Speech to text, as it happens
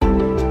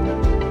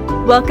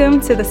Welcome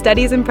to the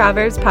Studies in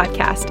Proverbs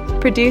podcast,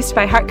 produced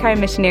by HeartCry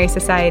Missionary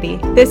Society.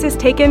 This is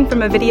taken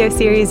from a video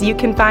series you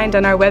can find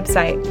on our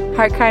website,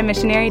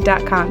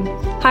 heartcrymissionary.com.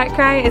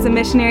 HeartCry is a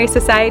missionary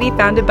society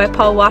founded by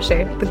Paul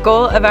Washer. The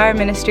goal of our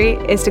ministry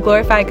is to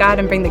glorify God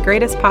and bring the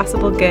greatest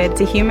possible good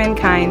to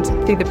humankind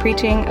through the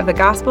preaching of the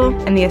gospel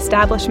and the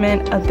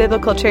establishment of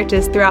biblical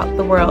churches throughout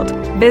the world.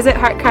 Visit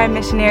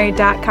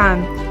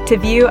heartcrymissionary.com to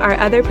view our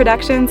other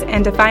productions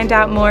and to find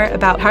out more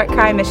about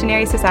HeartCry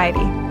Missionary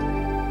Society.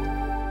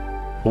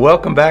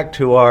 Welcome back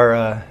to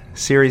our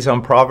series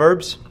on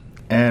Proverbs,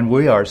 and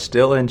we are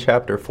still in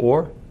chapter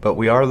 4, but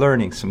we are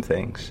learning some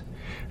things.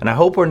 And I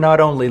hope we're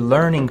not only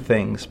learning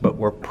things, but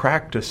we're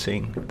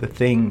practicing the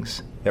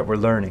things that we're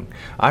learning.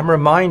 I'm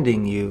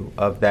reminding you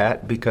of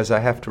that because I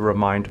have to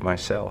remind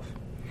myself.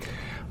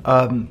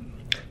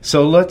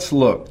 So let's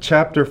look.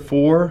 Chapter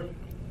 4,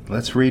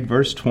 let's read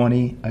verse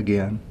 20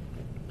 again.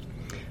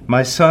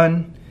 My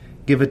son,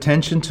 give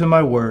attention to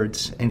my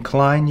words,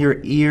 incline your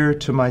ear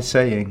to my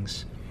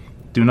sayings.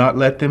 Do not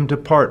let them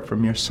depart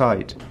from your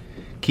sight.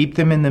 Keep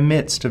them in the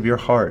midst of your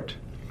heart,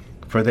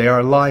 for they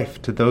are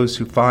life to those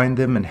who find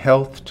them and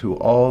health to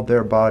all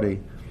their body.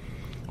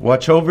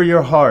 Watch over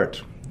your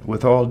heart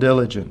with all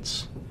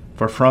diligence,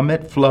 for from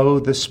it flow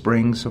the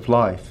springs of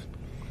life.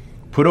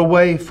 Put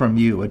away from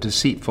you a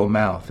deceitful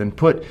mouth, and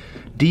put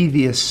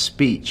devious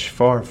speech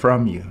far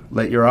from you.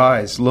 Let your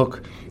eyes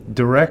look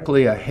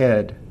directly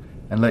ahead,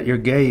 and let your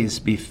gaze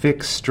be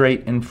fixed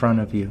straight in front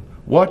of you.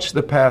 Watch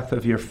the path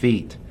of your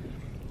feet,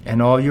 and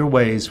all your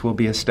ways will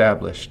be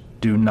established.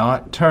 Do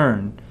not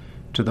turn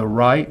to the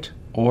right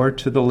or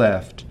to the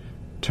left.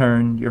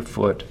 Turn your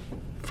foot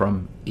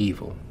from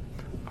evil.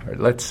 All right,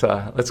 let's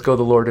go to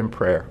the Lord in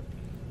prayer.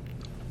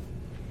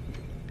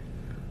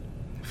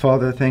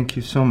 Father, thank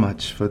you so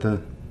much for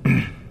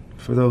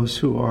those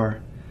who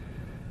are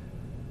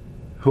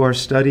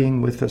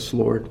studying with us,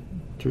 Lord,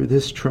 through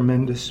this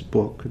tremendous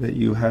book that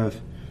you have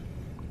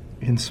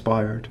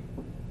inspired.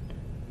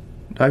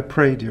 And I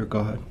pray, dear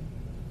God,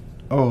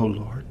 oh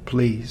Lord,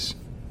 please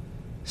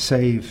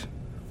save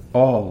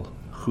all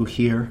who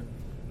hear.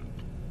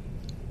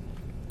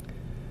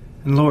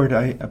 And Lord,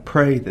 I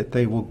pray that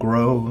they will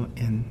grow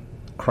in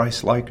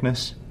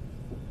Christ-likeness,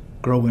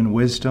 grow in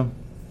wisdom.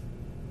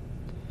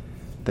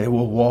 They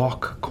will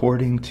walk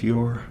according to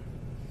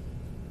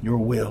your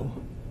will.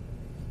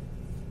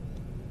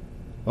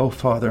 Oh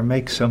Father,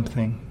 make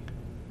something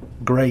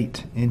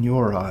great in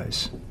your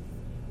eyes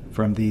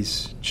from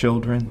these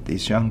children,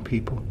 these young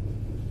people.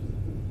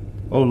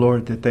 Oh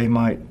Lord, that they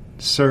might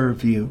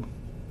serve you,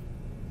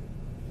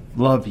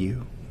 love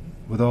you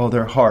with all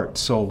their heart,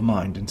 soul,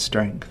 mind, and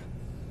strength.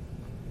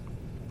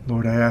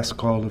 Lord, I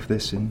ask all of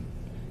this in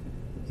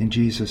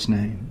Jesus'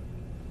 name.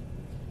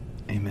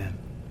 Amen.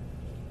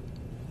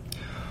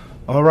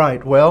 All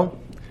right, well,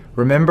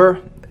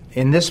 remember,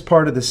 in this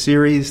part of the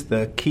series,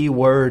 the key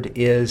word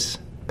is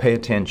pay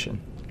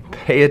attention.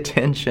 Pay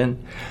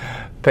attention,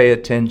 pay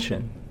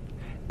attention.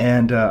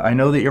 And I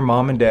know that your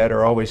mom and dad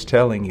are always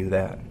telling you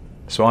that.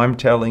 So I'm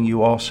telling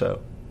you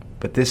also,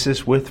 but this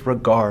is with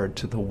regard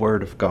to the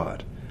Word of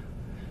God.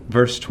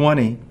 Verse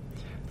 20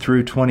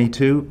 through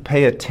 22,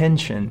 pay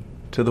attention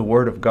to the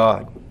Word of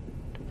God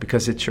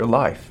because it's your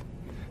life.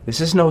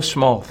 This is no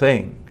small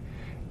thing.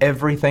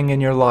 Everything in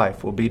your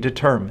life will be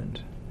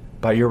determined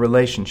by your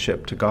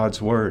relationship to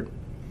God's Word.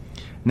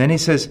 And then he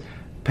says,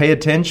 pay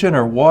attention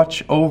or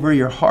watch over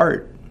your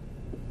heart.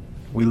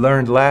 We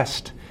learned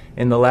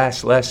in the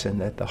last lesson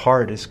that the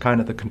heart is kind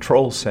of the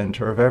control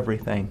center of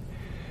everything.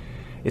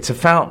 It's a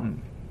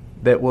fountain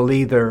that will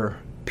either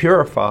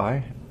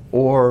purify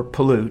or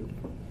pollute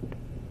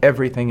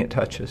everything it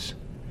touches.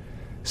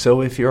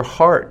 So if your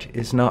heart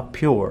is not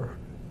pure,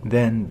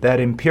 then that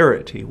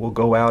impurity will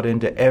go out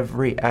into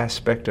every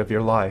aspect of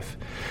your life.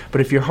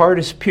 But if your heart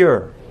is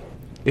pure,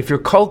 if you're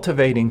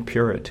cultivating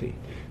purity,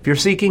 if you're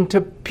seeking to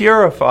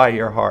purify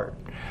your heart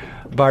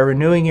by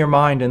renewing your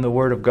mind in the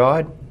Word of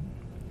God,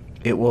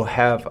 it will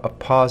have a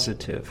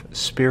positive,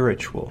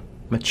 spiritual,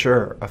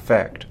 mature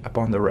effect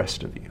upon the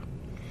rest of you.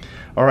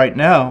 All right,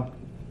 now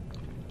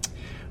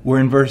we're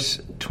in verse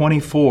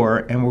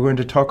 24, and we're going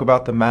to talk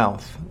about the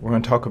mouth. We're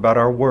going to talk about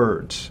our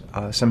words.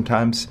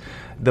 Sometimes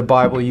the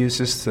Bible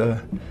uses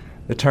the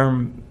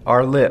term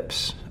our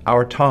lips,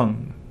 our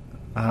tongue.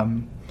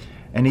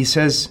 And he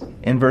says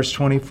in verse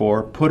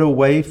 24, put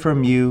away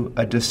from you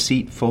a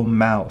deceitful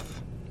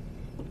mouth,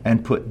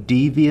 and put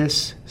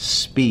devious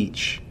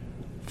speech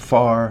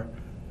far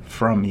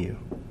from you.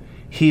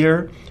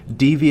 Here,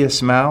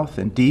 devious mouth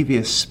and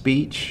devious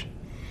speech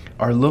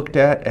are looked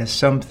at as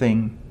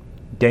something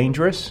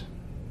dangerous,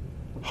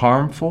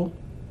 harmful,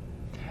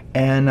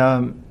 and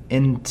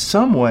in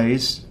some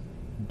ways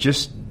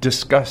just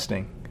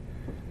disgusting.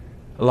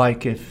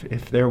 Like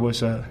if there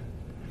was a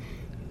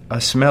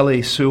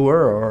smelly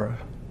sewer or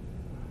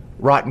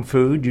rotten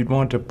food, you'd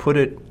want to put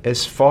it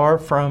as far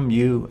from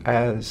you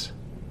as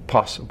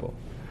possible.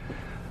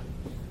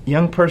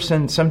 Young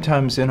person,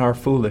 sometimes in our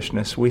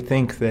foolishness, we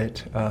think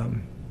that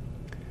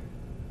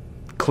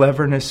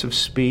cleverness of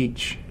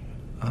speech,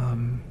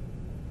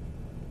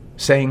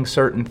 saying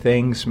certain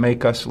things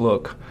make us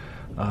look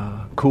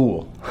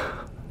cool,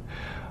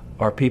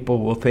 or people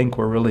will think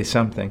we're really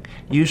something.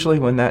 Usually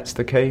when that's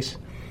the case,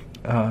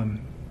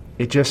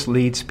 it just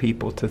leads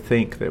people to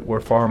think that we're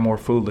far more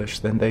foolish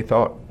than they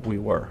thought we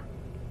were.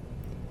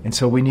 And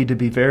so we need to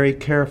be very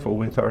careful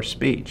with our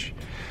speech.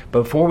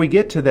 Before we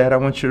get to that, I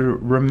want you to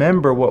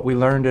remember what we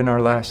learned in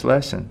our last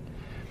lesson.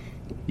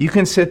 You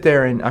can sit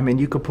there and,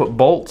 you could put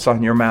bolts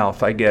on your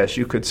mouth, I guess.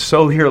 You could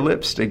sew your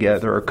lips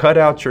together or cut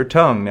out your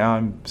tongue. Now,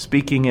 I'm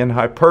speaking in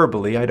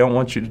hyperbole. I don't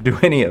want you to do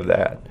any of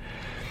that.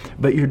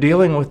 But you're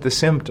dealing with the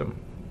symptom.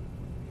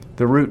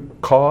 The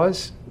root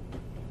cause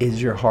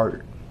is your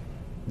heart.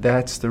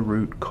 That's the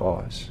root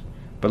cause.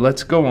 But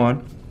let's go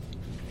on.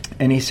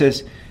 And he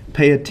says,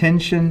 pay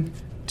attention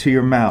to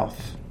your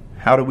mouth.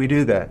 How do we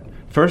do that?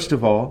 First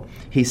of all,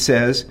 he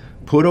says,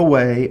 put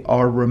away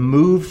or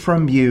remove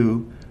from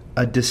you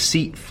a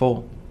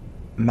deceitful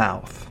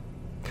mouth.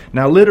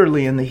 Now,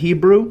 literally in the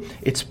Hebrew,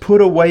 it's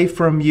put away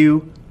from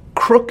you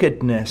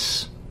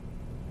crookedness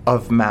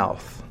of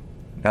mouth.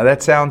 Now,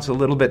 that sounds a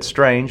little bit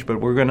strange,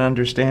 but we're going to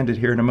understand it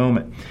here in a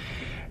moment.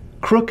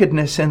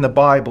 Crookedness in the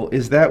Bible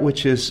is that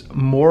which is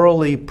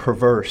morally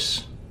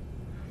perverse,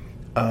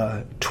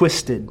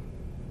 twisted,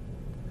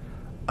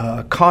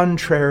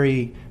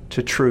 contrary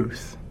to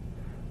truth,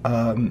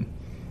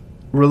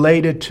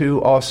 related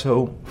to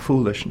also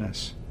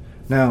foolishness.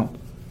 Now,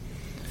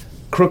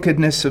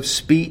 crookedness of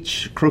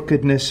speech,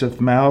 crookedness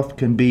of mouth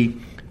can be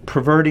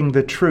perverting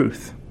the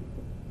truth,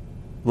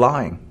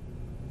 lying,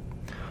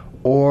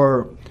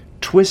 or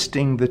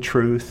twisting the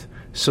truth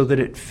so that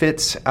it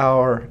fits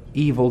our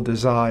evil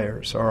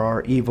desires or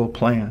our evil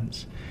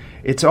plans.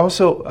 It's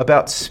also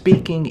about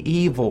speaking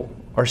evil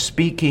or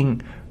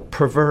speaking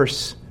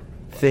perverse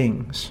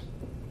things.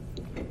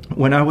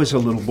 When I was a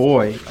little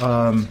boy,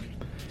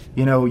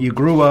 you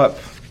grew up,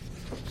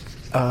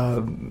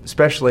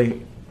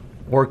 especially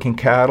working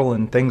cattle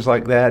and things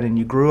like that, and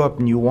you grew up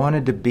and you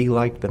wanted to be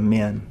like the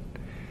men.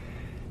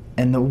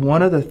 And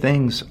one of the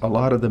things a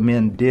lot of the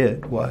men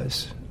did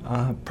was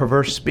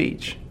perverse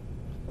speech.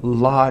 A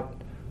lot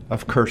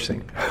of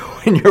cursing.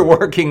 When you're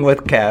working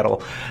with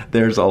cattle,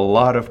 there's a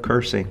lot of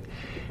cursing.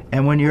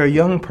 And when you're a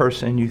young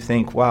person, you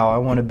think, wow, I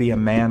want to be a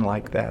man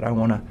like that. I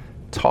want to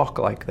talk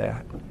like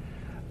that.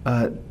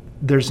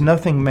 There's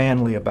nothing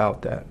manly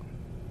about that.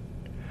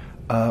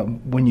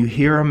 When you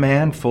hear a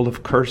man full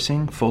of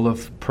cursing, full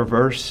of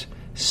perverse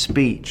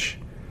speech,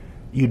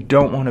 you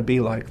don't want to be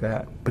like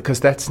that, because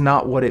that's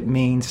not what it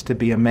means to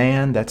be a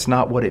man. That's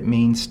not what it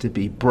means to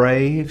be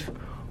brave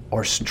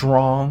or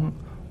strong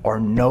or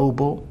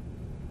noble.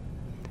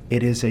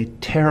 It is a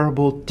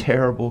terrible,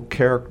 terrible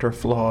character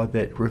flaw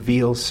that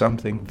reveals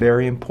something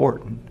very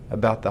important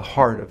about the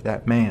heart of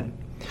that man.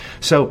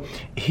 So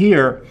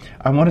here,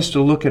 I want us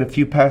to look at a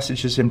few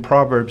passages in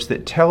Proverbs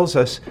that tells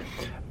us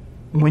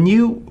when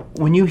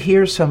you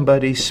hear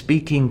somebody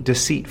speaking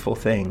deceitful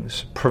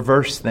things,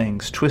 perverse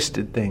things,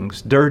 twisted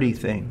things, dirty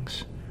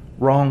things,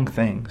 wrong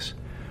things,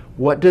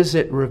 what does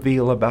it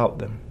reveal about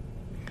them?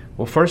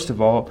 Well, first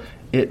of all,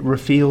 it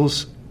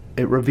reveals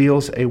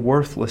a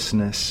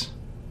worthlessness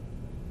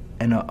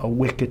and a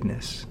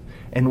wickedness.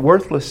 And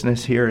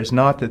worthlessness here is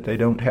not that they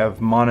don't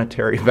have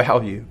monetary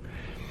value.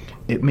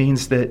 It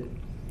means that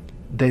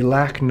they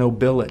lack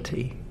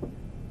nobility.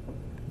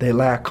 They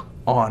lack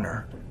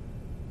honor.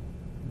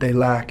 They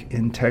lack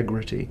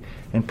integrity.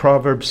 In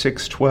Proverbs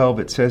 6:12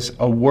 it says,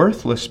 a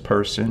worthless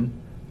person,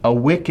 a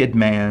wicked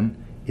man,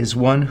 is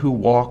one who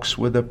walks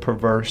with a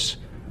perverse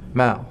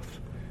mouth.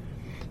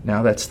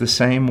 Now that's the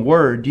same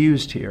word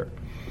used here.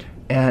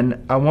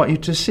 And I want you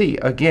to see,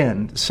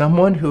 again,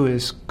 someone who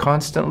is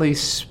constantly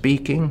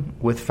speaking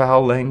with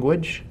foul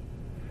language,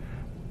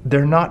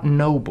 they're not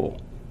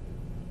noble.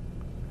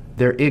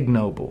 They're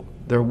ignoble.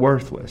 They're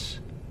worthless.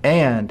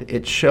 And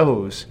it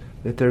shows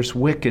that there's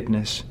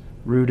wickedness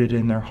rooted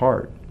in their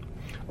heart.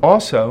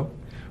 Also,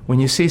 when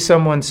you see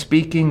someone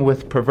speaking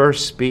with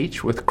perverse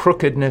speech, with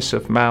crookedness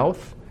of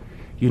mouth,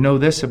 you know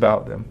this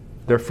about them.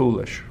 They're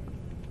foolish.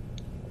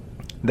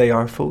 They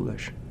are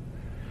foolish.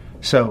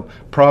 So,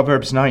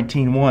 Proverbs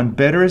 19:1,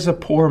 better is a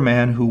poor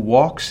man who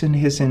walks in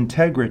his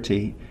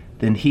integrity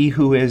than he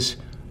who is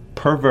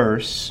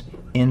perverse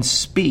in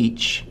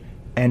speech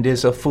and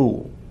is a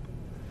fool.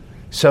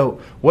 So,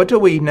 what do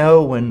we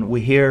know when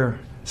we hear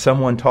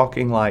someone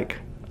talking like,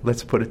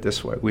 let's put it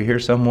this way, we hear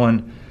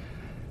someone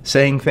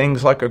saying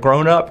things like a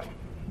grown-up,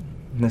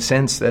 in the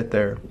sense that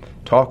they're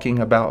talking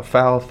about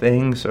foul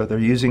things, or they're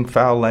using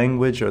foul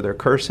language, or they're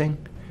cursing?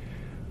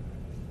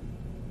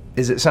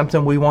 Is it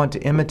something we want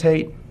to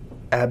imitate?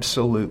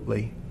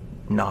 Absolutely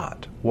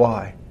not.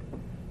 Why?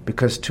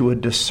 Because to a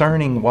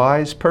discerning,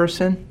 wise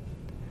person,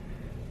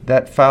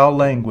 that foul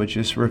language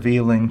is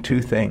revealing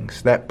two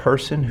things. That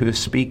person who is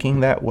speaking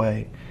that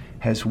way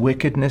has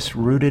wickedness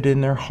rooted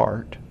in their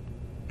heart,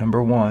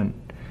 number one.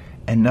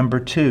 And number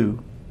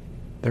two,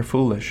 they're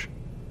foolish.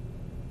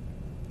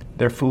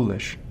 They're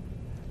foolish.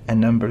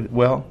 And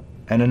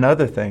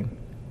another thing,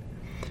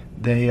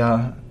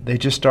 they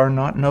just are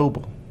not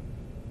noble.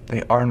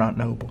 They are not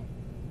noble.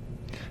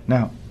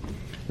 Now,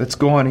 Let's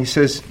go on. He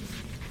says,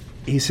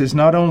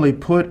 not only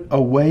put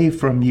away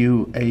from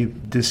you a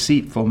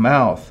deceitful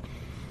mouth,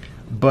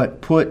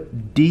 but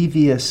put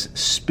devious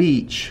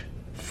speech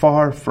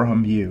far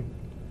from you.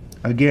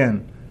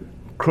 Again,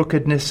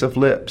 crookedness of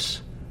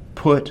lips,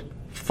 put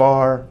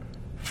far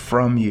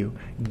from you.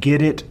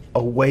 Get it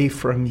away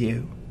from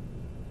you.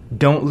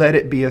 Don't let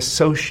it be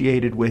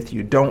associated with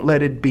you. Don't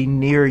let it be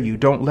near you.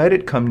 Don't let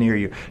it come near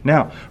you.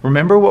 Now,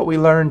 remember what we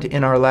learned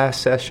in our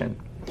last session,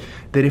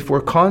 that if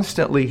we're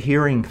constantly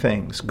hearing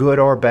things, good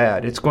or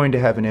bad, it's going to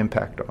have an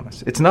impact on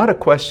us. It's not a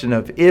question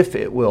of if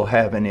it will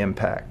have an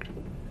impact,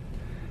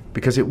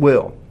 because it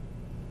will.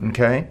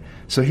 Okay?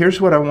 So here's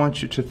what I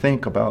want you to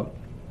think about.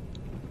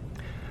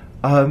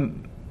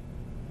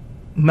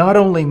 Not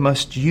only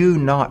must you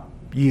not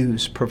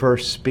use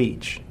perverse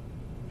speech,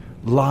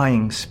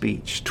 lying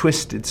speech,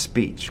 twisted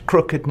speech,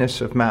 crookedness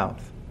of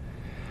mouth,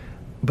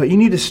 but you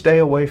need to stay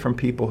away from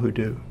people who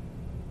do.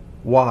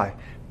 Why?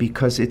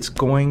 Because it's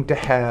going to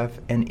have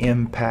an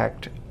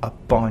impact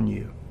upon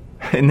you.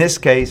 In this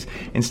case,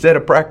 instead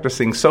of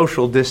practicing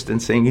social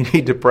distancing, you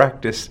need to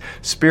practice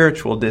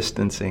spiritual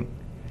distancing.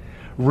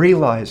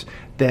 Realize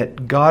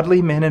that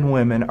godly men and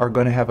women are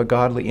going to have a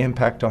godly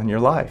impact on your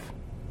life.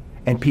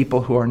 And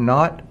people who are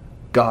not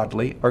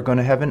godly are going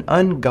to have an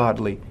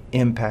ungodly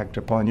impact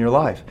upon your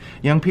life.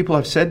 Young people,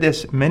 I've said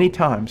this many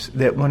times,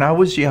 that when I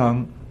was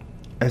young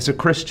as a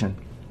Christian,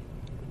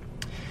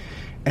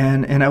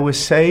 and I was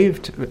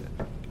saved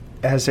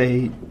as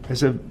a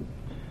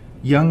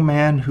young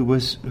man who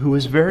was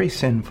very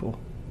sinful,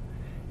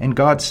 and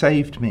God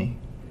saved me.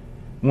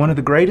 One of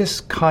the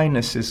greatest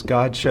kindnesses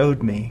God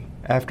showed me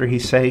after He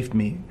saved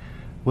me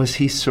was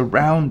He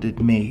surrounded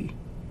me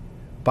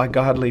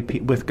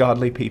with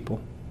godly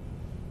people.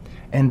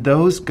 And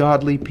those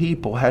godly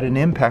people had an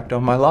impact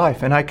on my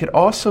life. And I could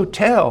also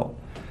tell,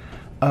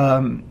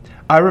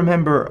 I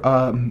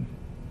remember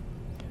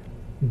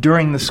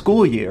during the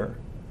school year,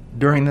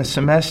 during the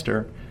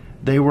semester,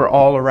 they were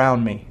all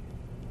around me.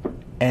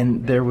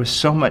 And there was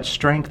so much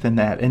strength in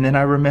that. And then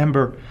I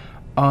remember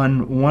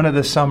on one of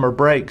the summer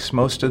breaks,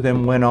 most of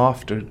them went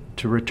off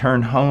to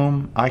return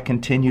home. I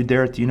continued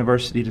there at the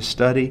university to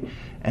study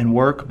and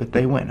work, but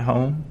they went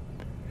home.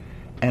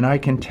 And I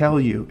can tell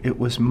you, it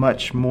was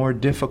much more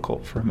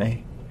difficult for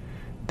me.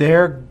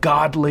 Their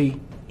godly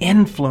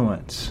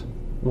influence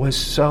was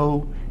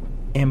so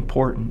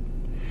important.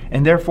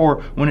 And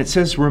therefore, when it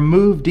says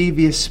remove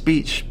devious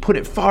speech, put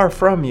it far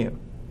from you.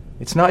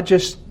 It's not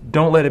just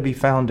don't let it be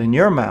found in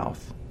your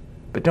mouth,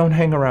 but don't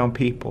hang around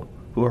people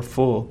who are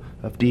full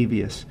of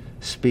devious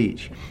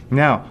speech.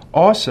 Now,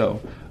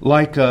 also,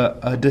 like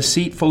a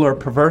deceitful or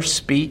perverse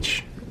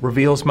speech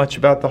reveals much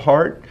about the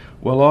heart,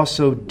 well,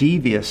 also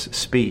devious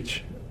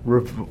speech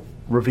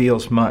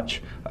reveals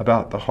much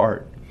about the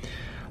heart.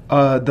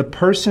 The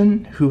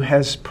person who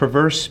has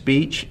perverse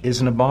speech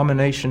is an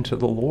abomination to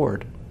the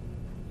Lord.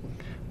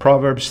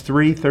 Proverbs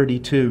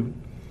 3:32,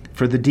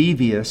 for the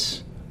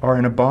devious are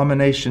an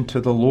abomination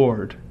to the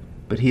Lord,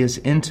 but He is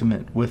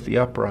intimate with the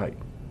upright.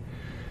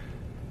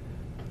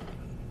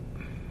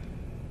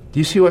 Do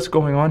you see what's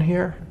going on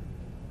here?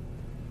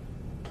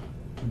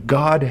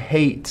 God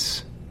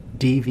hates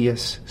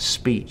devious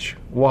speech.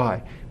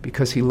 Why?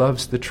 Because He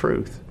loves the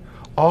truth.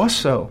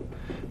 Also,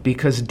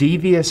 because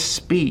devious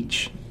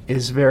speech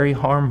is very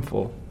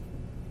harmful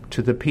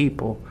to the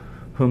people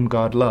whom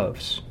God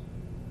loves.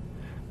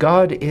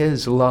 God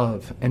is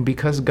love, and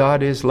because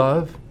God is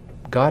love,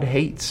 God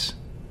hates.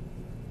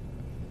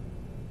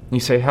 You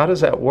say, how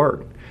does that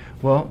work?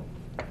 Well,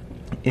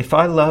 if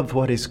I love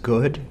what is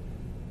good,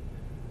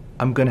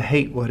 I'm going to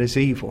hate what is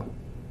evil.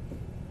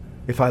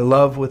 If I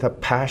love with a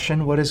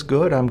passion what is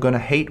good, I'm going to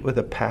hate with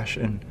a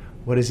passion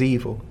what is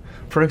evil.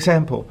 For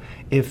example,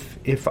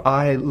 if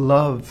I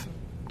love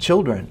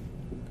children,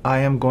 I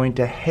am going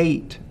to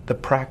hate the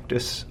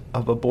practice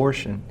of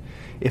abortion.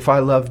 If I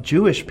love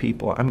Jewish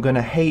people, I'm going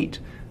to hate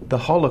the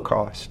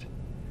Holocaust.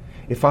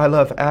 If I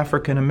love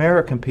African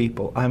American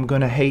people, I'm going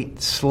to hate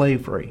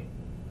slavery.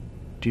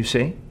 Do you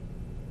see?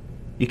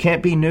 You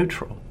can't be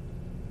neutral.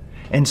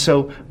 And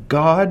so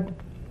God,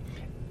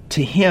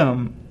 to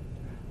Him,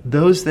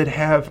 those that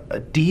have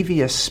a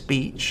devious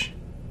speech,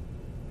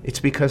 it's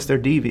because they're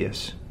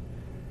devious.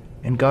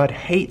 And God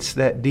hates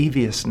that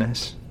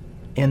deviousness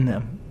in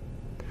them.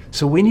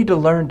 So we need to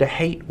learn to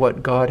hate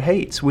what God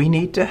hates. We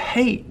need to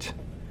hate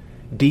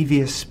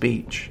devious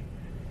speech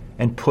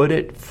and put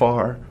it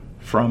far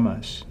from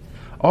us.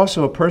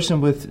 Also, a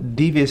person with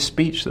devious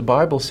speech, the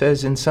Bible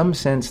says, in some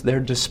sense, they're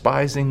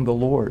despising the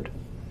Lord.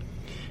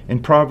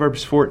 In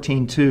Proverbs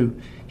 14:2,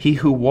 he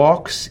who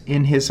walks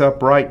in his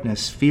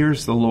uprightness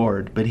fears the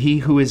Lord, but he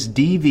who is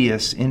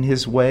devious in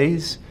his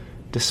ways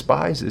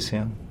despises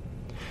Him.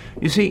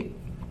 You see,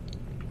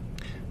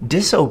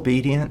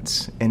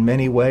 disobedience in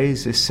many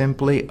ways is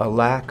simply a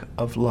lack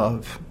of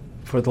love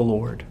for the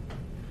Lord.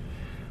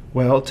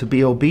 Well, to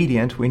be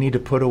obedient, we need to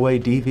put away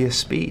devious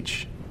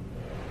speech.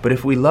 But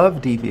if we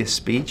love devious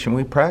speech and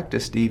we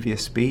practice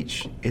devious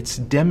speech, it's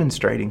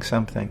demonstrating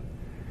something,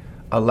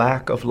 a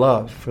lack of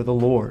love for the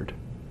Lord.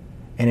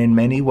 And in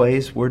many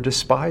ways, we're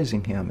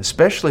despising Him,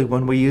 especially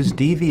when we use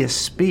devious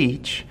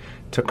speech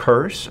to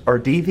curse, or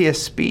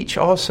devious speech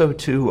also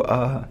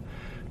to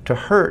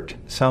hurt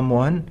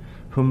someone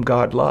whom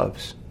God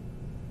loves.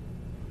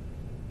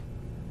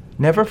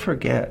 Never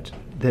forget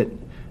that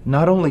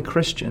not only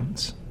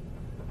Christians,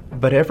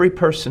 but every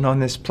person on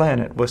this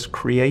planet was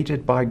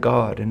created by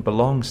God and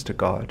belongs to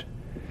God.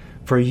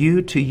 For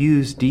you to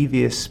use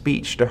devious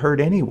speech to hurt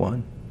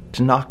anyone,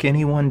 to knock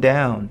anyone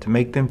down, to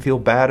make them feel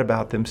bad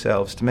about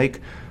themselves, to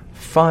make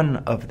fun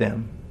of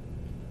them,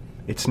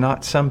 it's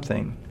not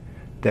something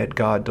that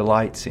God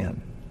delights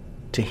in.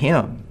 To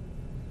Him,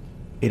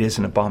 it is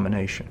an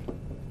abomination.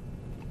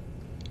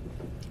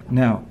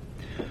 Now,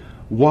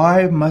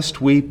 why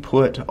must we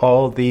put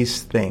all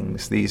these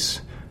things,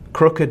 these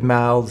crooked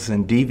mouths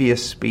and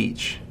devious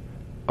speech,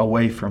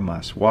 away from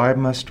us? Why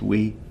must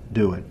we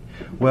do it?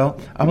 Well,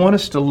 I want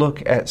us to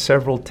look at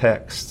several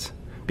texts,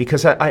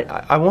 because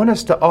I want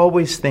us to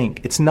always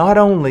think it's not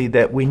only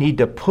that we need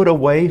to put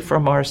away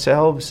from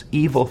ourselves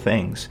evil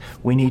things,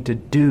 we need to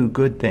do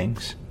good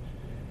things.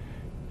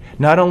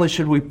 Not only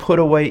should we put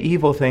away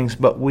evil things,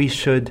 but we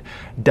should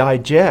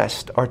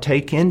digest or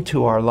take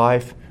into our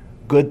life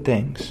good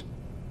things.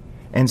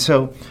 And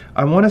so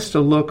I want us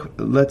to look,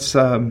 let's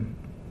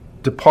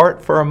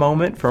depart for a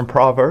moment from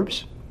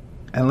Proverbs,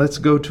 and let's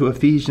go to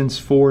Ephesians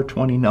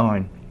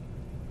 4:29.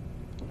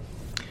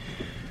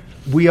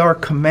 We are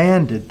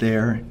commanded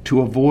there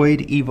to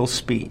avoid evil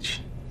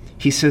speech.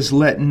 He says,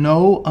 "Let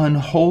no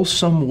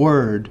unwholesome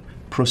word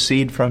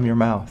proceed from your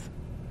mouth."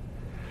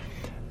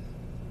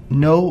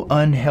 No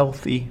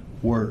unhealthy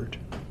word.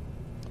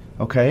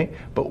 Okay?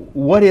 But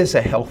what is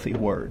a healthy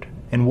word?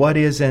 And what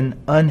is an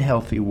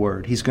unhealthy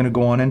word? He's going to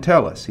go on and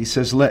tell us. He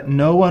says, "Let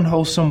no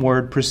unwholesome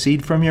word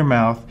proceed from your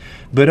mouth,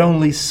 but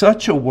only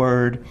such a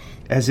word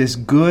as is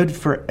good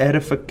for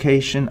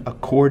edification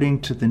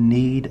according to the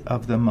need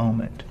of the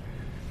moment."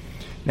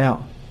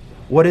 Now,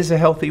 what is a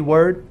healthy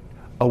word?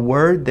 A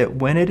word that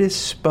when it is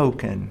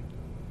spoken,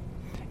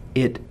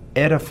 it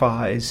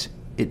edifies,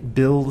 it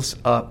builds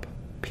up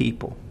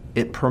people.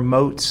 It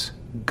promotes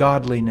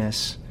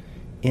godliness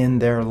in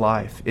their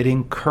life. It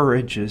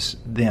encourages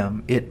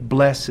them. It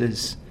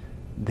blesses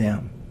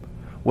them.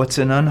 What's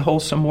an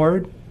unwholesome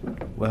word?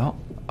 Well,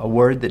 a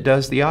word that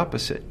does the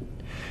opposite.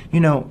 You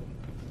know,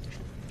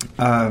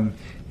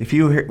 if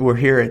you were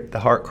here at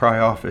the Heart Cry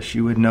office,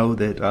 you would know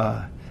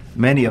that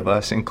many of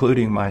us,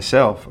 including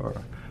myself,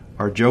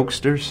 are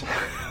jokesters.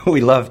 We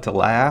love to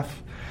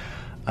laugh.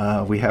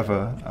 We have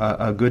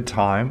a good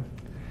time.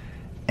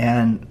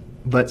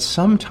 But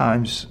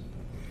sometimes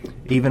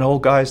even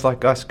old guys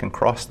like us can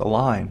cross the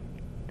line.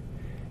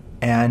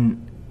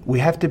 And we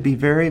have to be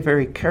very,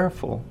 very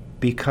careful,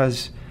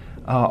 because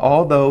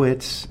although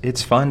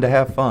it's fun to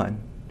have fun,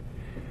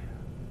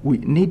 we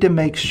need to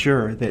make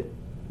sure that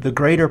the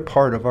greater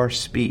part of our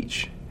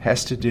speech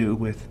has to do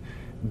with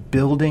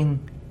building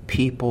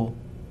people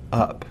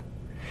up.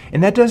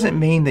 And that doesn't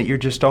mean that you're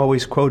just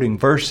always quoting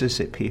verses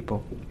at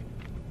people.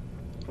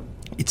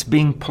 It's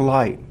being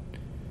polite.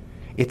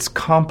 It's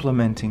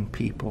complimenting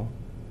people.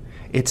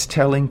 It's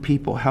telling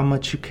people how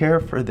much you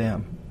care for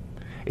them.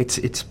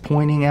 It's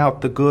pointing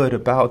out the good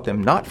about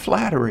them. Not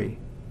flattery,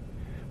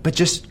 but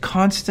just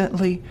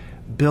constantly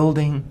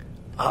building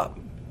up.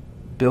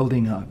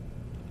 Building up.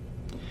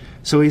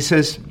 So he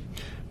says,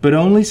 "But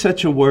only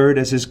such a word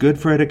as is good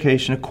for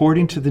education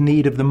according to the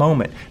need of the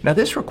moment." Now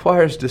this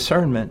requires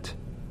discernment.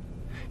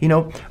 You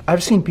know,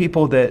 I've seen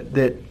people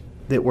that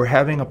were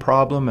having a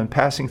problem and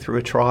passing through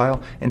a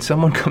trial, and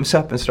someone comes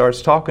up and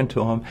starts talking to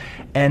them,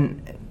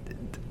 and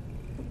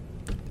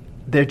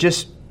they're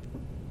just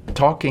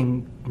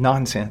talking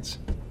nonsense.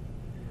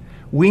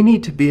 We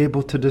need to be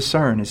able to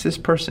discern, is this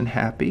person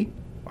happy?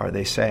 Are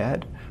they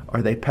sad?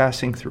 Are they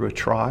passing through a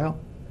trial?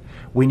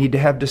 We need to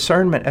have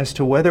discernment as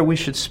to whether we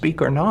should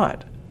speak or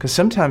not. Because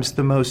sometimes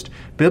the most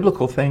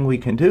biblical thing we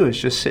can do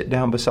is just sit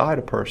down beside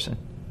a person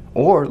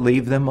or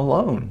leave them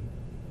alone.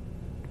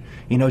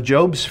 You know,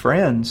 Job's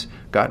friends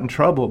got in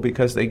trouble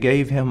because they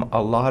gave him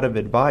a lot of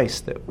advice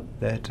that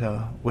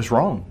was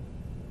wrong.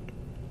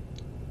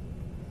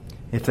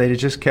 If they'd have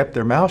just kept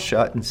their mouth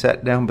shut and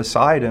sat down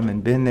beside him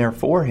and been there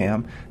for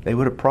him, they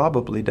would have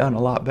probably done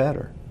a lot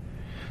better.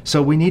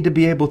 So we need to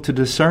be able to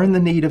discern the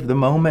need of the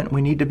moment.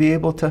 We need to be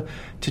able to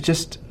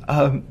just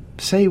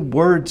say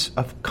words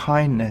of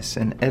kindness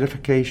and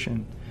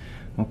edification,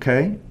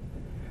 okay?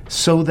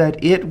 So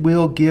that it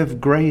will give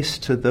grace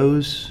to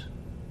those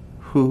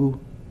who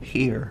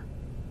hear.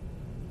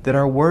 That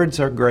our words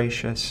are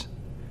gracious.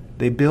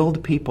 They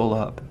build people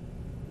up.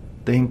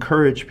 They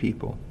encourage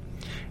people.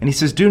 And he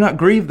says, "Do not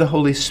grieve the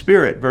Holy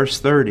Spirit," verse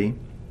 30.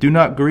 "Do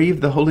not grieve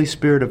the Holy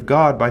Spirit of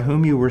God, by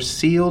whom you were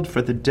sealed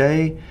for the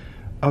day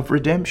of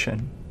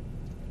redemption."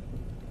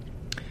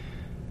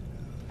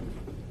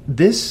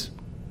 This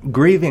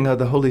grieving of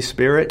the Holy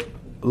Spirit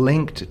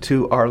linked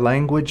to our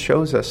language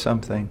shows us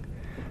something.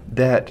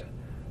 That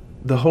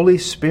the Holy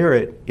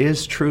Spirit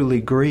is truly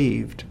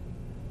grieved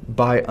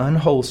by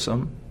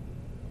unwholesome,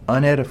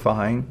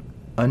 unedifying,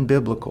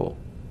 unbiblical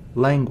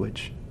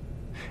language.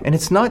 And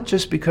it's not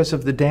just because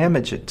of the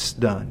damage it's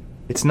done.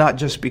 It's not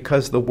just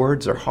because the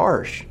words are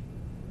harsh,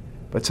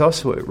 but it's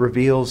also it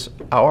reveals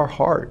our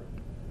heart.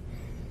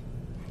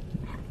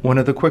 One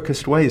of the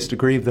quickest ways to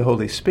grieve the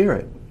Holy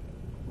Spirit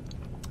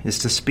is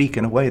to speak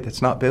in a way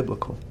that's not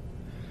biblical.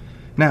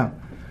 Now,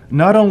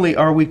 not only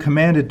are we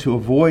commanded to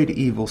avoid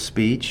evil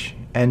speech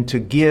and to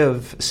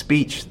give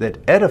speech that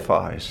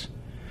edifies,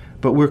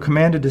 but we're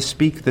commanded to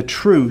speak the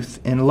truth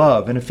in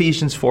love in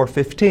Ephesians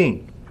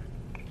 4:15.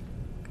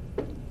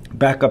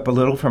 Back up a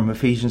little from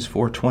Ephesians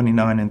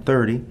 4:29 and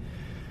 30.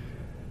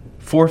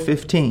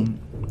 4:15.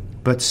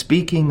 But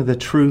speaking the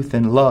truth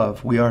in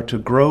love, we are to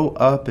grow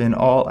up in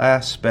all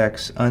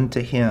aspects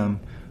unto Him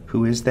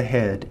who is the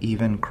head,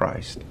 even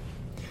Christ.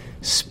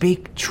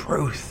 Speak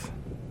truth.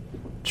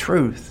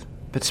 Truth.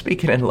 But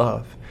speak it in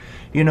love.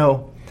 You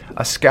know,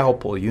 a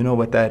scalpel, you know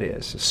what that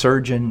is. A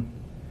surgeon,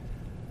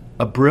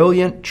 a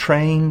brilliant,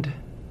 trained,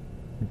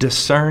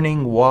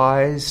 discerning,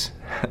 wise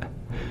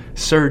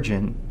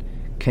surgeon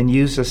can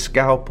use a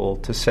scalpel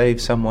to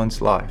save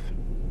someone's life.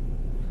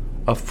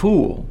 A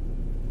fool,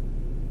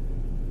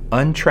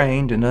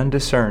 untrained and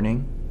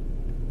undiscerning,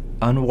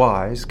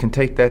 unwise, can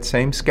take that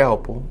same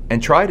scalpel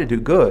and try to do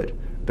good,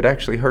 but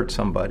actually hurt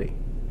somebody,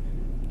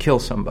 kill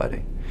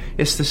somebody.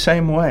 It's the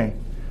same way.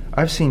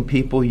 I've seen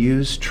people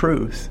use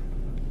truth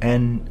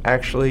and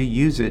actually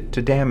use it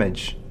to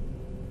damage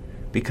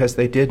because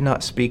they did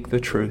not speak the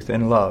truth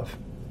in love.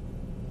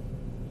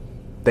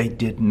 They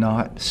did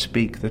not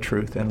speak the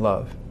truth in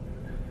love.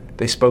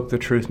 They spoke the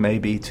truth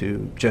maybe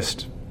to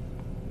just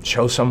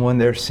show someone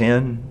their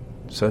sin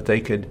so that they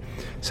could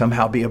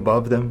somehow be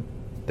above them.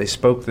 They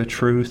spoke the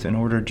truth in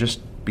order just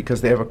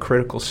because they have a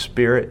critical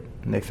spirit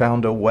and they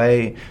found a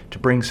way to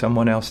bring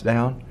someone else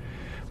down.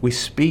 We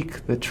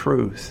speak the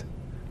truth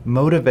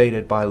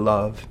motivated by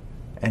love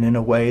and in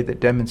a way that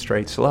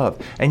demonstrates love.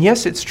 And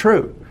yes, it's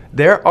true.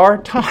 There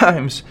are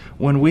times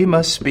when we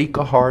must speak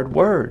a hard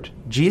word.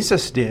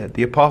 Jesus did.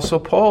 The Apostle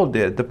Paul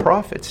did. The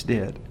prophets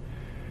did.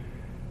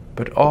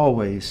 But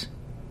always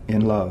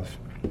in love.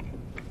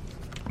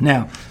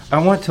 Now,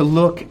 I want to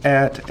look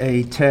at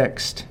a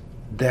text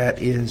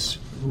that is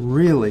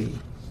really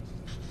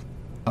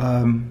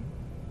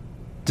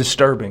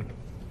disturbing.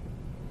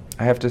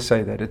 I have to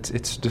say that.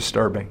 It's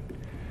disturbing.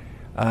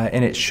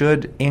 And it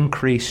should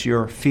increase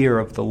your fear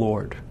of the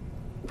Lord.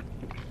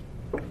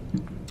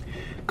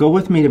 Go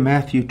with me to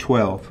Matthew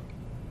 12.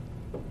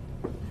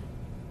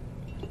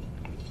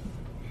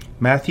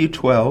 Matthew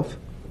 12,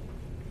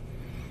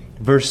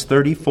 verse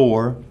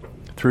 34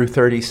 through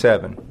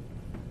 37.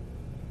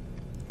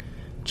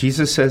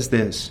 Jesus says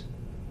this,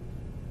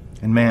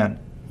 and man,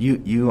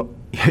 you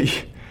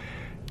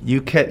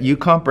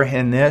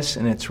comprehend this,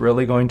 and it's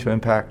really going to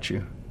impact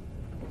you.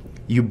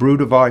 You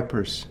brood of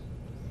vipers,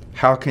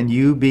 how can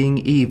you, being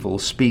evil,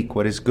 speak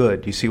what is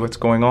good? Do you see what's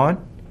going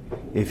on?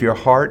 If your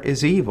heart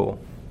is evil,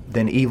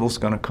 then evil's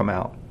going to come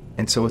out.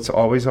 And so it's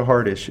always a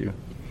heart issue.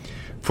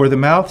 For the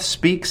mouth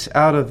speaks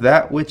out of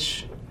that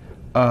which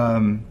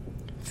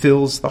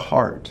fills the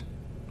heart.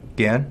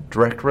 Again,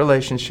 direct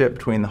relationship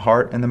between the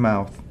heart and the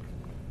mouth.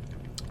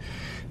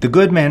 The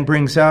good man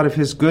brings out of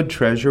his good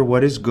treasure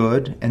what is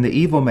good, and the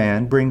evil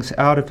man brings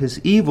out of his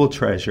evil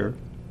treasure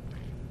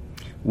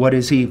what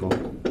is evil.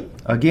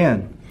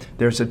 Again,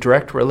 there's a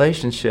direct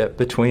relationship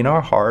between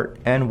our heart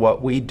and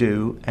what we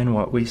do and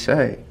what we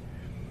say.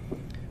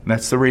 And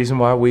that's the reason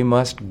why we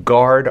must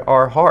guard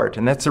our heart.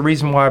 And that's the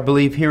reason why I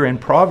believe here in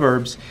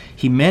Proverbs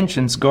he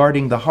mentions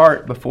guarding the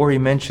heart before he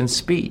mentions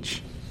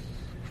speech.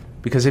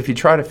 Because if you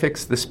try to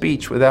fix the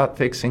speech without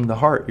fixing the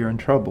heart, you're in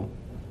trouble.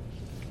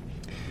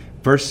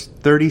 Verse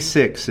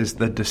 36 is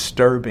the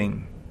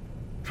disturbing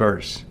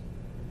verse.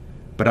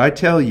 But I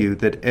tell you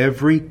that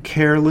every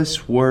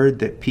careless word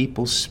that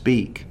people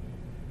speak,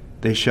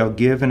 they shall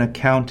give an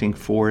accounting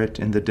for it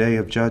in the day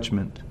of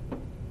judgment.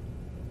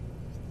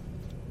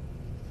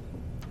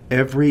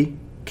 Every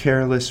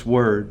careless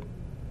word.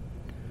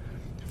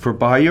 For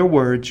by your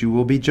words you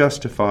will be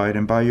justified,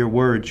 and by your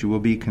words you will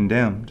be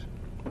condemned.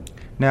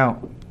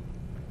 Now,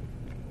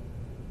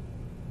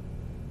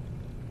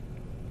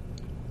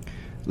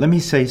 let me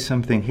say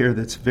something here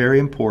that's very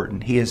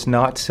important. He is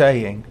not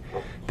saying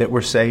that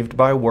we're saved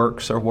by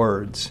works or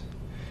words.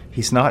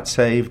 He's not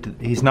saying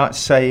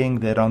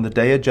that on the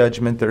day of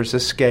judgment there's a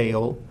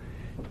scale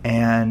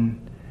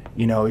and,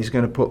 he's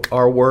going to put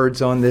our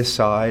words on this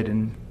side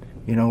and,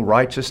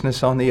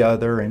 righteousness on the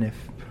other. And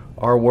if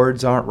our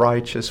words aren't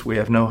righteous, we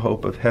have no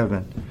hope of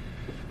heaven.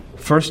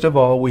 First of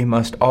all, we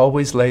must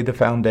always lay the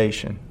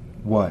foundation.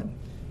 What?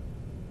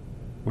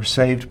 We're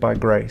saved by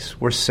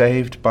grace. We're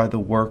saved by the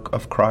work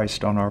of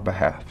Christ on our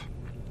behalf.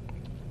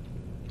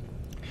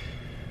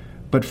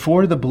 But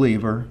for the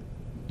believer,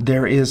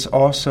 there is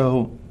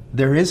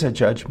a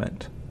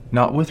judgment,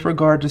 not with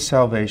regard to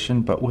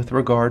salvation, but with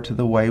regard to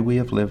the way we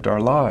have lived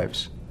our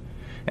lives.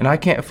 And I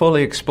can't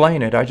fully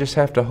explain it. I just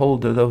have to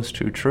hold to those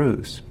two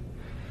truths.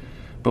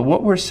 But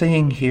what we're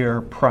seeing here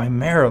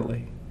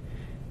primarily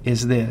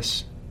is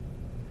this.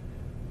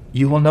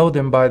 You will know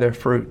them by their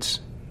fruits.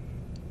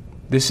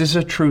 This is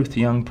a truth,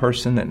 young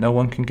person, that no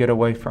one can get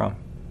away from.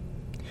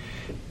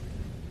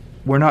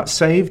 We're not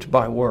saved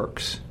by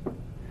works.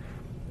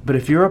 But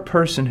if you're a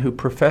person who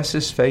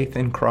professes faith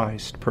in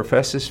Christ,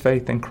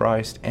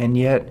 and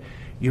yet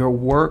your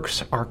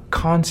works are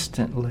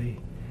constantly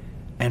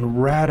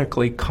and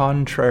radically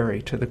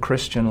contrary to the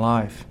Christian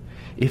life,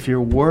 if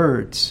your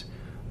words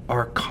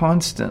are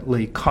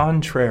constantly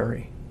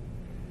contrary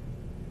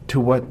to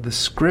what the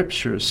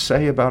Scriptures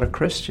say about a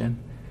Christian,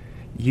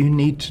 you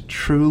need to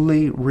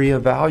truly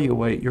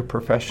reevaluate your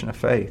profession of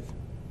faith,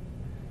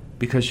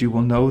 because you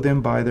will know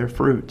them by their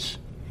fruits.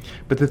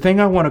 But the thing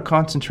I want to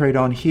concentrate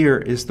on here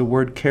is the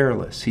word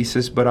careless. He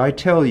says, "But I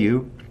tell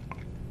you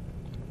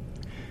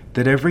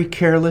that every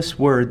careless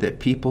word that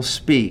people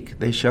speak,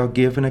 they shall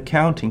give an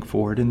accounting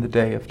for it in the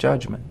day of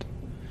judgment."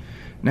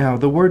 Now,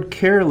 the word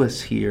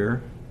careless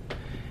here,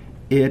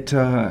 it,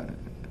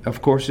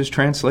 of course, is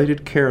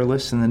translated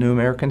careless in the New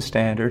American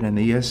Standard and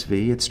the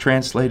ESV. It's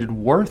translated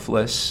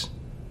worthless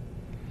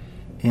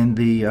in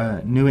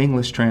the New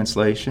English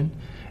translation.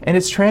 And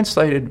it's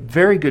translated,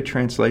 very good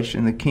translation,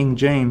 in the King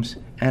James,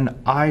 an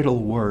idle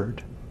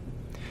word.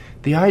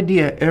 The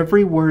idea,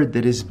 every word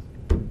that is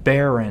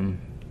barren,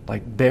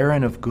 like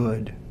barren of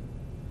good,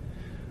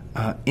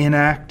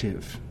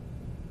 inactive,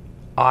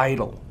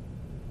 idle,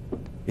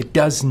 it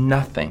does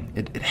nothing,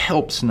 it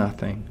helps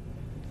nothing,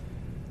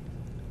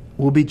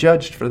 will be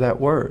judged for that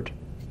word.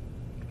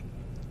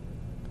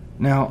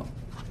 Now,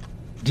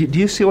 do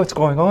you see what's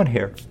going on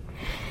here?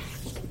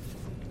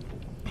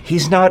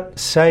 He's not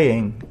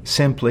saying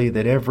simply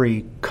that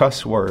every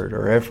cuss word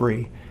or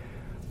every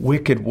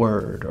wicked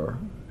word or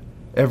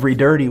every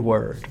dirty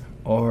word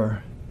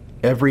or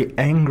every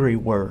angry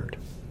word,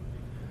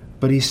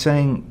 but he's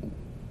saying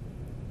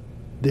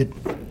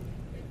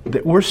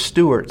that we're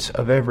stewards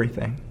of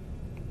everything,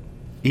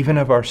 even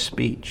of our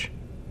speech.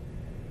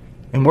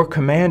 And we're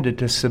commanded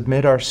to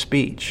submit our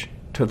speech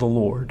to the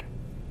Lord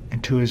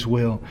and to His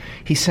will.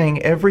 He's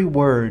saying every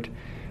word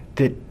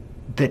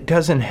that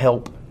doesn't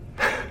help.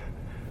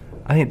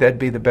 I think that'd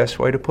be the best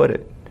way to put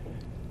it.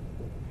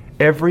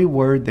 Every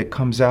word that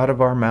comes out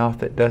of our mouth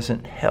that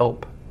doesn't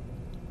help.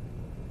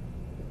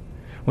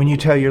 When you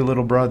tell your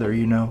little brother,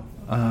 you're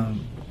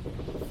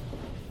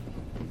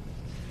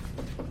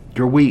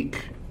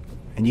weak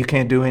and you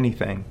can't do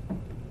anything,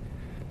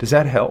 does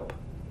that help?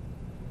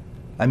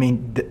 I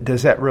mean,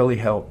 does that really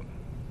help?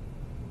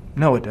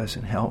 No, it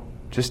doesn't help.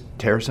 Just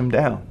tears them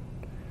down.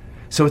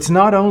 So it's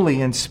not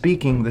only in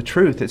speaking the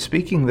truth, it's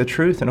speaking the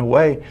truth in a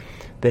way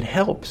that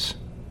helps.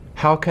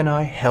 How can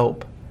I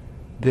help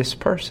this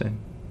person?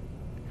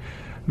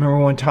 Remember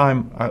one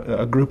time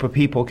a group of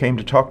people came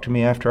to talk to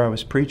me after I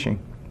was preaching.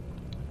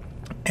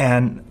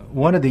 And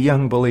one of the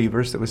young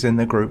believers that was in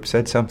the group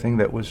said something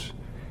that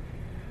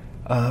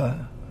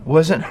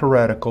wasn't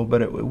heretical,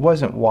 but it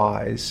wasn't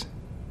wise.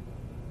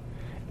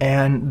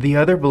 And the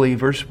other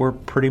believers were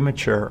pretty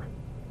mature.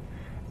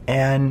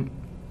 And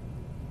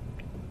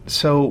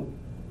so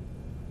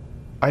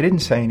I didn't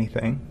say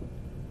anything.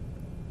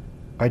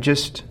 I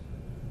just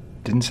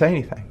didn't say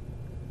anything.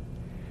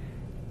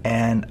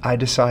 And I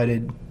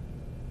decided,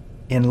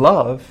 in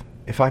love,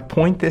 if I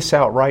point this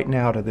out right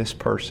now to this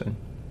person,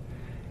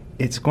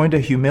 it's going to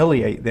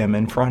humiliate them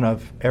in front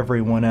of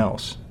everyone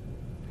else.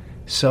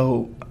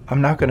 So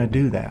I'm not going to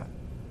do that.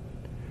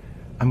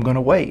 I'm going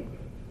to wait.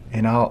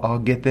 And I'll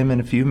get them in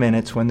a few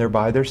minutes when they're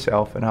by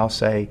themselves, and I'll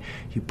say,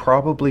 you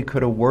probably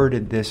could have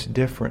worded this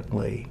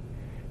differently,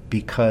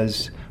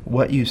 because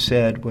what you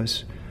said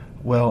was,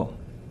 well,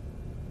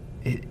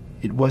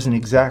 it wasn't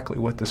exactly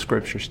what the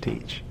Scriptures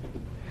teach.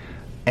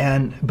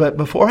 But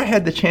before I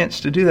had the chance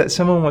to do that,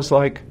 someone was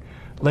like,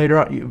 later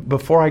on,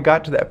 before I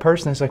got to that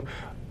person, it's like,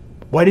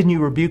 why didn't you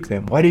rebuke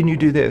them? Why didn't you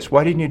do this?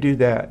 Why didn't you do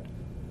that?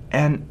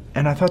 And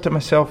I thought to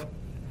myself,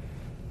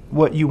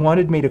 what, you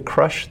wanted me to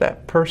crush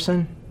that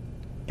person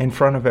in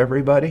front of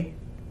everybody?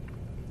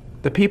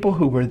 The people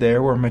who were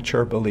there were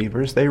mature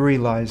believers. They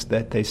realized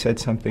that they said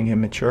something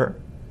immature.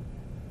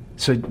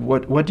 So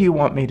what do you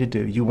want me to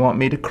do? You want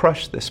me to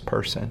crush this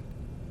person?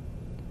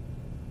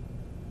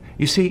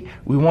 You see,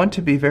 we want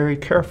to be very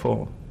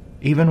careful,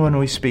 even when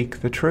we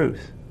speak the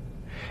truth.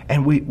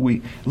 And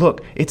we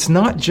look, it's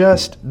not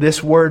just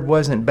this word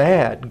wasn't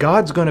bad.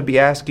 God's going to be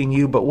asking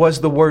you, but was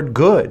the word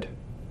good?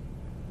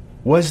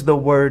 Was the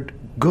word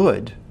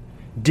good?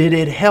 Did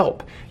it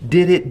help?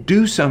 Did it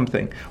do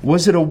something?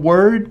 Was it a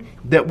word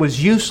that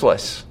was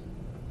useless?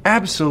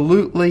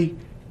 Absolutely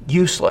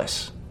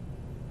useless.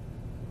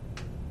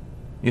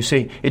 You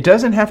see, it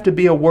doesn't have to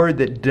be a word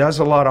that does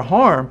a lot of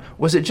harm.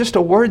 Was it just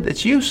a word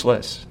that's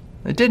useless?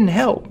 It didn't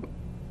help.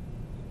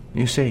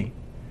 You see.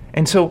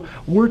 And so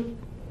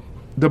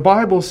the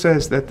Bible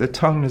says that the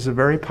tongue is a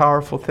very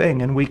powerful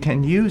thing, and we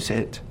can use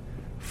it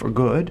for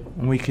good,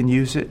 and we can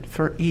use it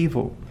for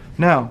evil.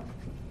 Now,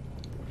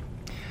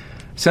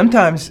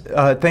 sometimes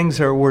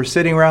we're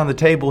sitting around the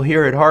table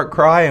here at Heart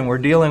Cry, and we're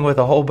dealing with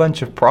a whole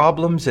bunch of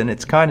problems, and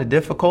it's kind of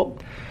difficult.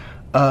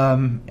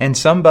 And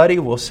somebody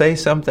will say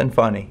something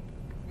funny,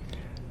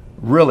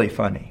 really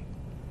funny.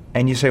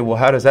 And you say, well,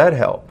 how does that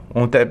help?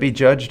 Won't that be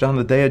judged on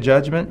the day of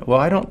judgment? Well,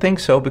 I don't think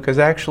so, because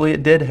actually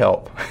it did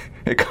help.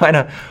 It kind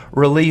of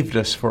relieved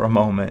us for a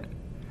moment.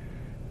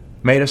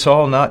 Made us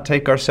all not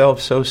take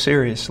ourselves so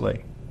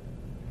seriously.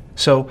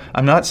 So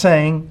I'm not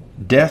saying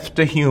death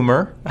to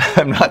humor.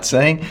 I'm not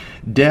saying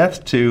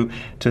death to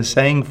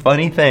saying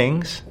funny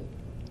things.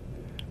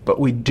 But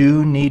we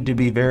do need to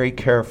be very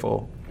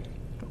careful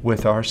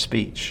with our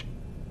speech.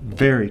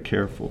 Very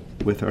careful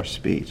with our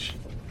speech.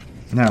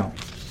 Now,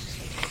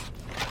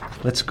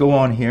 let's go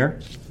on here.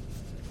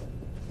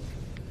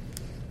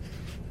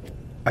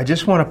 I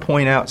just want to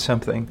point out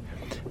something,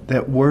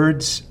 that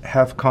words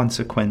have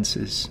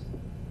consequences.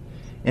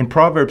 In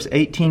Proverbs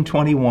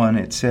 18:21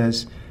 it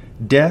says,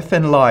 "Death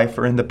and life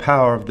are in the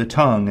power of the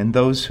tongue, and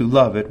those who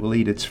love it will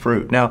eat its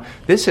fruit." Now,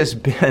 this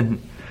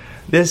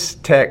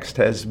text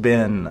has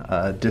been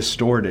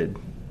distorted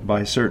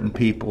by certain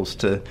peoples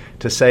to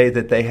say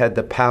that they had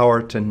the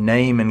power to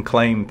name and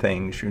claim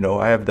things.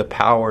 I have the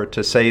power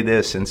to say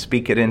this and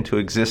speak it into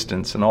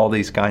existence and all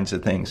these kinds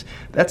of things.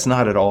 That's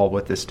not at all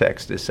what this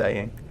text is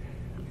saying.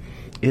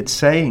 It's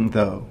saying,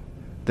 though,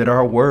 that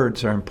our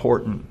words are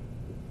important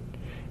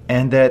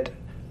and that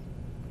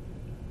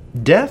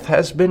death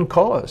has been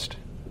caused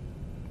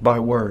by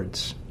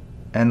words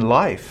and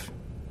life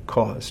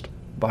caused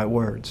by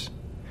words.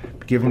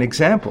 To give an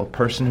example, a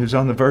person who's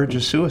on the verge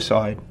of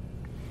suicide,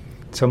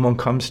 someone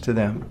comes to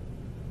them,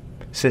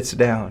 sits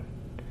down,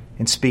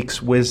 and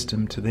speaks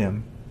wisdom to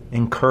them,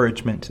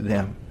 encouragement to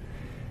them,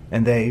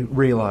 and they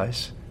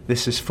realize,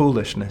 this is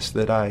foolishness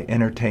that I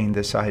entertain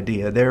this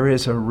idea. There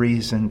is a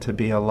reason to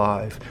be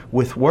alive.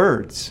 With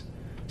words,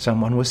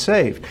 someone was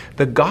saved.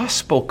 The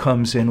gospel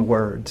comes in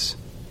words.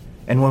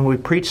 And when we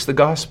preach the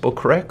gospel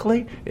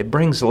correctly, it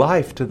brings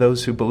life to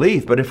those who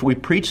believe. But if we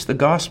preach the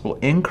gospel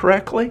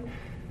incorrectly,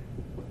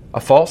 a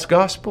false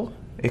gospel,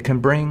 it can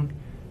bring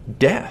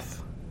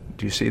death.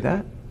 Do you see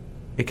that?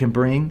 It can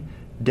bring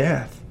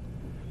death.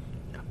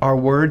 Our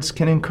words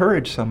can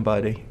encourage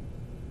somebody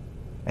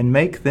and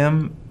make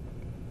them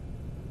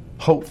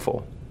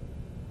hopeful.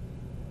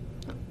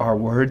 Our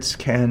words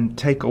can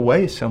take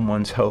away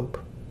someone's hope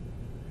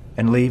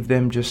and leave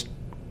them just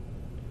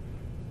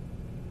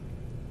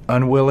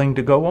unwilling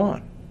to go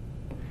on.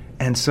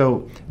 And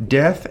so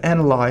death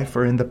and life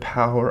are in the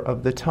power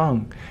of the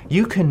tongue.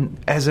 You can,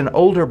 as an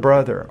older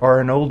brother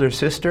or an older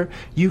sister,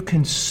 you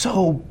can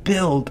so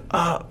build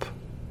up,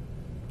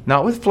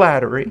 not with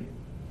flattery,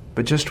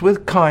 but just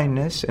with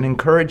kindness and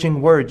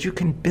encouraging words. You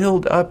can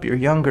build up your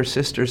younger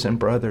sisters and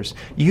brothers.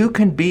 You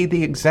can be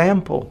the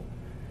example.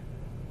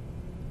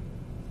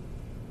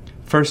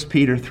 1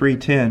 Peter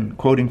 3:10,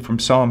 quoting from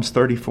Psalms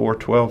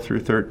 34:12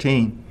 through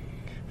 13.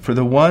 "For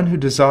the one who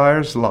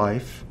desires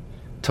life,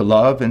 to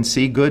love and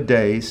see good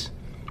days,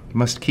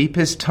 must keep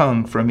his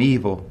tongue from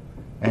evil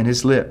and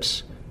his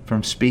lips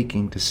from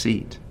speaking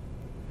deceit."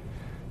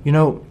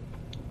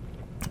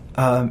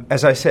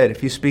 As I said,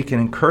 if you speak an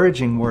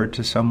encouraging word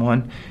to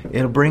someone,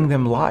 it'll bring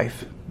them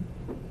life.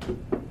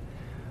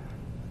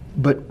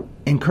 But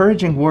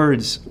encouraging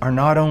words are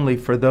not only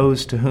for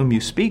those to whom you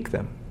speak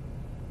them.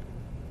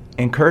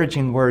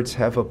 Encouraging words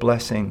have a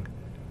blessing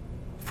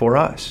for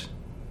us.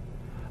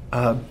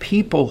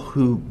 People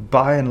who,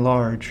 by and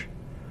large,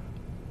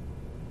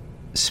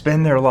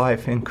 spend their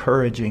life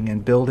encouraging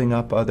and building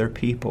up other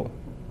people,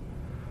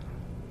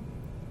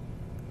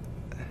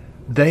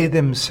 they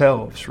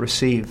themselves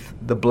receive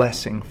the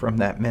blessing from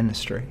that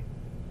ministry.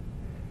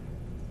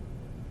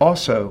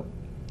 Also,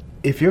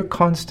 if you're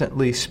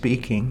constantly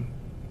speaking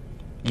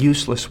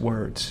useless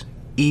words,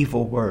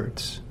 evil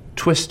words,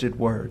 twisted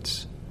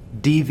words,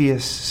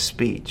 devious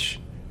speech,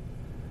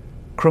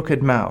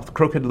 crooked mouth,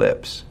 crooked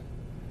lips,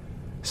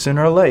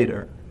 sooner or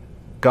later,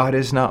 God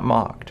is not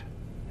mocked.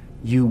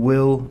 You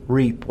will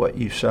reap what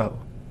you sow.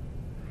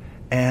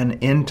 And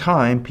in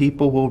time,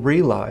 people will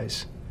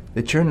realize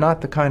that you're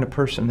not the kind of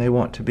person they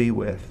want to be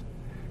with,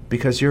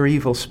 because your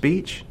evil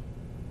speech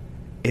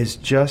is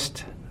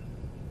just,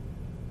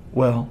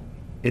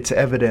 it's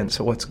evidence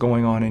of what's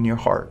going on in your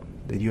heart,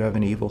 that you have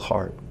an evil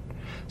heart.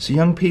 So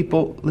young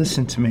people,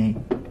 listen to me.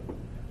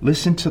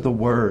 Listen to the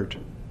word.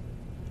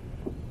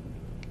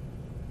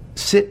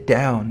 Sit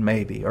down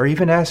maybe, or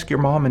even ask your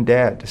mom and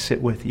dad to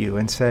sit with you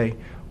and say,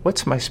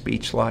 what's my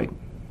speech like?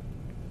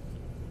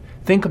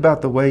 Think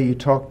about the way you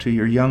talk to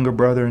your younger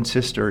brother and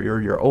sister,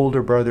 or your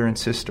older brother and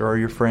sister, or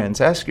your friends.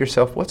 Ask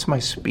yourself, what's my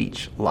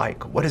speech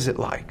like? What is it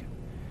like?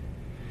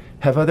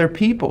 Have other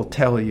people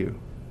tell you.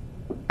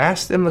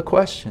 Ask them the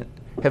question,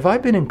 have I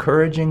been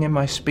encouraging in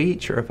my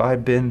speech, or have I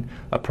been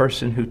a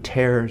person who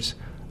tears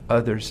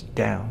others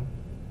down?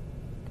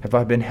 Have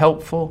I been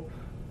helpful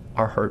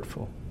or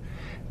hurtful?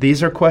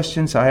 These are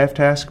questions I have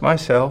to ask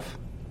myself,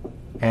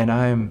 and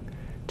I am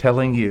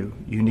telling you,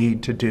 you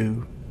need to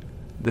do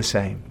the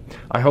same.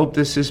 I hope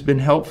this has been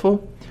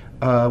helpful.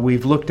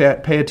 We've looked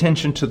at pay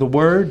attention to the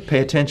word, pay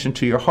attention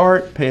to your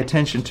heart, pay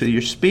attention to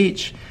your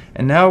speech,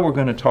 and now we're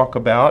going to talk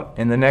about,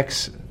 in the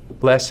next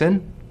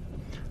lesson,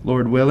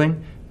 Lord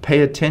willing, pay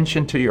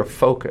attention to your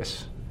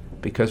focus,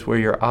 because where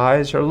your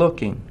eyes are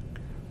looking,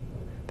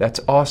 that's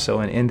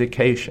also an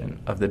indication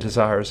of the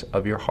desires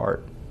of your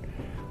heart.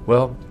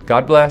 Well,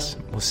 God bless.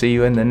 We'll see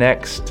you in the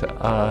next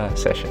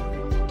session.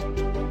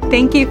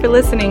 Thank you for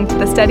listening to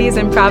the Studies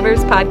in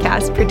Proverbs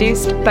podcast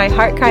produced by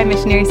Heart Cry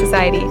Missionary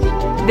Society.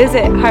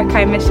 Visit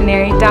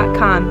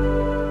heartcrymissionary.com